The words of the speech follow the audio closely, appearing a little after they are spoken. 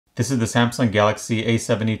This is the Samsung Galaxy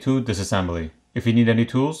A72 disassembly. If you need any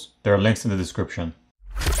tools, there are links in the description.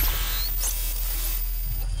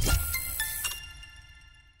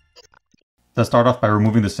 Let's start off by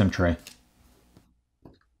removing the SIM tray.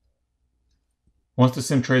 Once the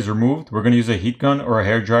SIM tray is removed, we're going to use a heat gun or a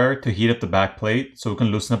hairdryer to heat up the back plate so we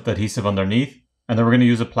can loosen up the adhesive underneath, and then we're going to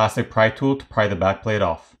use a plastic pry tool to pry the back plate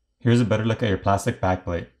off. Here's a better look at your plastic back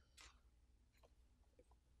plate.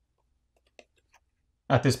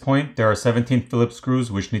 At this point, there are 17 Phillips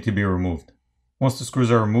screws which need to be removed. Once the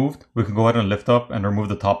screws are removed, we can go ahead and lift up and remove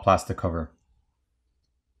the top plastic cover.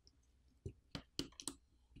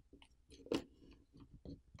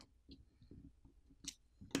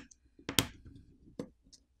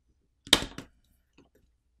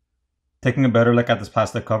 Taking a better look at this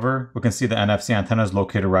plastic cover, we can see the NFC antenna is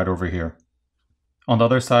located right over here. On the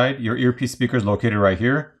other side, your earpiece speaker is located right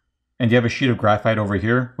here, and you have a sheet of graphite over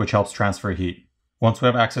here which helps transfer heat. Once we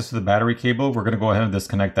have access to the battery cable, we're going to go ahead and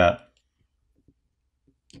disconnect that.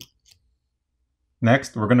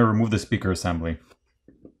 Next, we're going to remove the speaker assembly.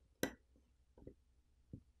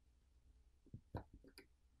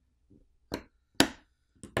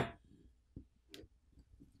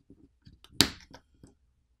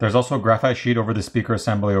 There's also a graphite sheet over the speaker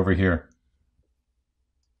assembly over here.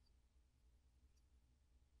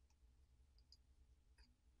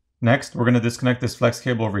 Next, we're going to disconnect this flex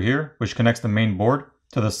cable over here, which connects the main board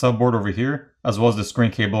to the subboard over here, as well as the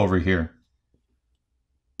screen cable over here.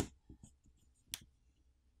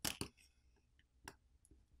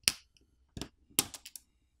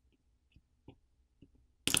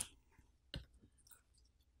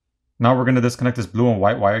 Now we're going to disconnect this blue and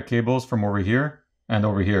white wire cables from over here and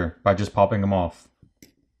over here by just popping them off.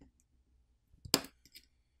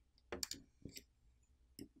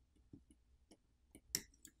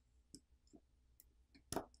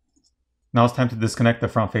 Now it's time to disconnect the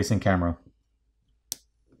front-facing camera.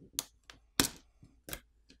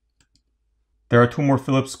 There are two more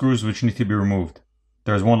Phillips screws which need to be removed.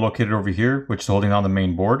 There is one located over here which is holding on the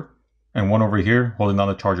main board, and one over here holding on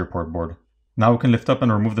the charger port board. Now we can lift up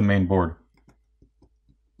and remove the main board.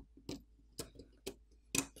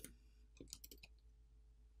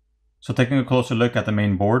 So taking a closer look at the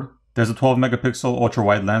main board, there's a 12 megapixel ultra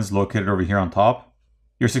wide lens located over here on top.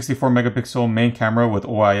 Your 64 megapixel main camera with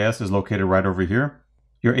OIS is located right over here.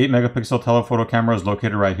 Your 8 megapixel telephoto camera is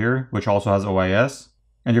located right here, which also has OIS.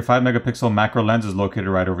 And your 5 megapixel macro lens is located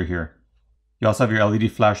right over here. You also have your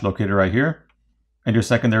LED flash located right here. And your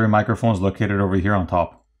secondary microphone is located over here on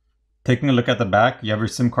top. Taking a look at the back, you have your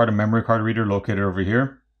SIM card and memory card reader located over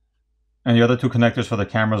here. And the other two connectors for the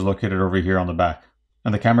camera is located over here on the back.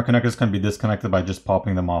 And the camera connectors can be disconnected by just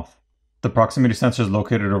popping them off. The proximity sensor is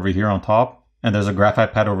located over here on top. And there's a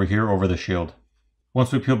graphite pad over here over the shield.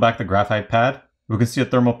 Once we peel back the graphite pad, we can see a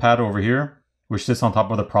thermal pad over here, which sits on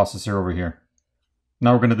top of the processor over here.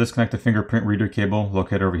 Now we're going to disconnect the fingerprint reader cable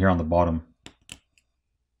located over here on the bottom.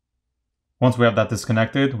 Once we have that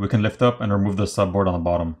disconnected, we can lift up and remove the subboard on the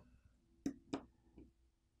bottom.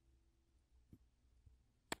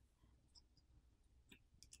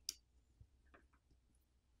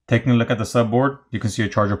 Taking a look at the subboard, you can see a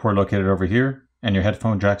charger port located over here, and your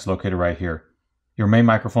headphone jack's located right here. Your main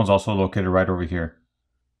microphone is also located right over here.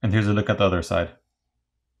 And here's a look at the other side.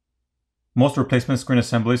 Most replacement screen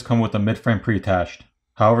assemblies come with a mid-frame pre-attached.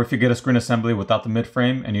 However, if you get a screen assembly without the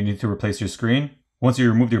mid-frame and you need to replace your screen, once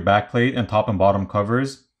you remove your backplate and top and bottom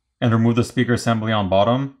covers, and remove the speaker assembly on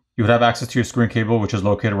bottom, you would have access to your screen cable, which is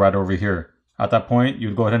located right over here. At that point, you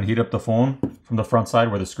would go ahead and heat up the phone from the front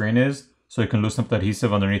side where the screen is, so you can loosen up the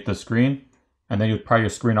adhesive underneath the screen, and then you'd pry your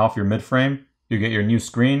screen off your mid-frame. You get your new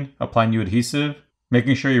screen, apply new adhesive,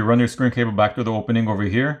 making sure you run your screen cable back through the opening over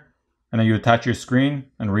here, and then you attach your screen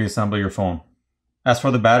and reassemble your phone. As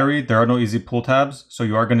for the battery, there are no easy pull tabs, so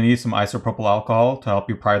you are going to need some isopropyl alcohol to help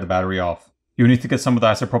you pry the battery off. You need to get some of the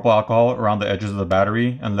isopropyl alcohol around the edges of the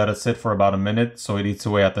battery and let it sit for about a minute so it eats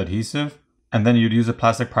away at the adhesive, and then you'd use a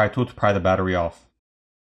plastic pry tool to pry the battery off.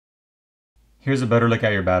 Here's a better look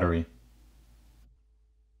at your battery.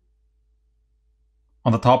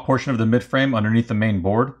 On the top portion of the mid-frame underneath the main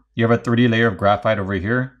board, you have a 3D layer of graphite over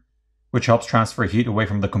here, which helps transfer heat away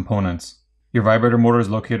from the components. Your vibrator motor is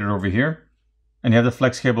located over here, and you have the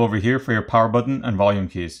flex cable over here for your power button and volume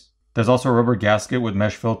keys. There's also a rubber gasket with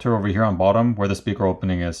mesh filter over here on bottom where the speaker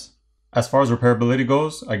opening is. As far as repairability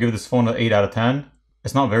goes, I give this phone an 8 out of 10.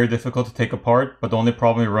 It's not very difficult to take apart, but the only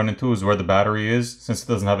problem you run into is where the battery is. Since it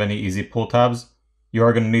doesn't have any easy pull tabs, you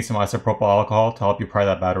are going to need some isopropyl alcohol to help you pry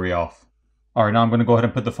that battery off. Alright, now I'm going to go ahead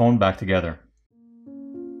and put the phone back together.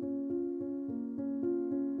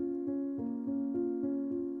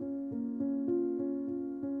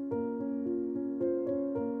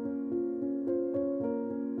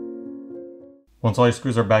 Once all your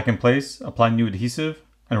screws are back in place, apply new adhesive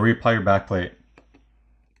and reapply your back plate.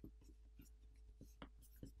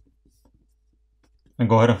 And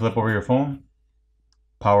go ahead and flip over your phone,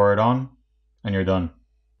 power it on, and you're done.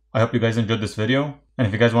 I hope you guys enjoyed this video. And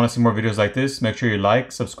if you guys want to see more videos like this, make sure you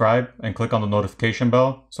like, subscribe, and click on the notification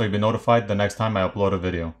bell so you'll be notified the next time I upload a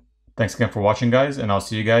video. Thanks again for watching, guys, and I'll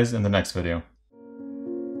see you guys in the next video.